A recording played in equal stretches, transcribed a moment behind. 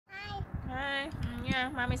Yeah,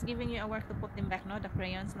 Mom is giving you a work to put them back, no? The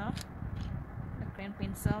crayons, no? The crayon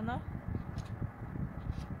pencil, no?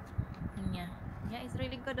 Yeah. Yeah, it's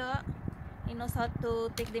really good, oh. He knows how to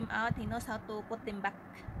take them out. He knows how to put them back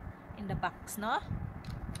in the box, no?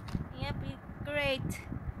 Yep, great.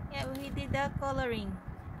 Yeah, he did the coloring.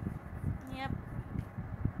 Yep.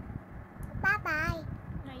 Bye-bye.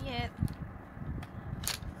 Not yet.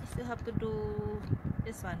 You still have to do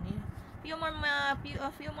this one. A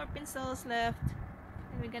few more pencils left.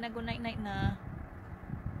 And we're gonna go night-night na.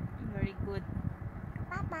 Very good.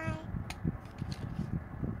 Bye-bye.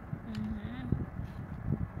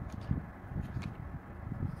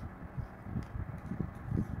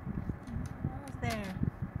 Almost there.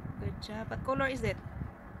 Good job. What color is it?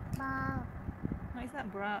 Bye. No, it's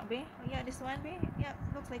not brown, babe. Oh, yeah, this one, babe. Yeah,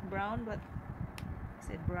 looks like brown, but I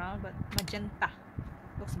said brown, but magenta.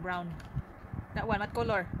 Looks brown. That one, what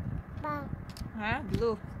color? Bye. Huh?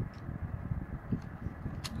 Blue.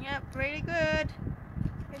 Yep, very good.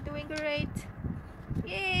 You're doing great.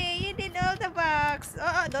 Yay, you did all the box.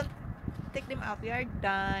 Oh, don't take them out. We are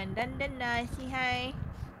done. Done. Say hi.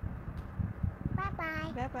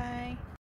 Bye-bye. Bye-bye.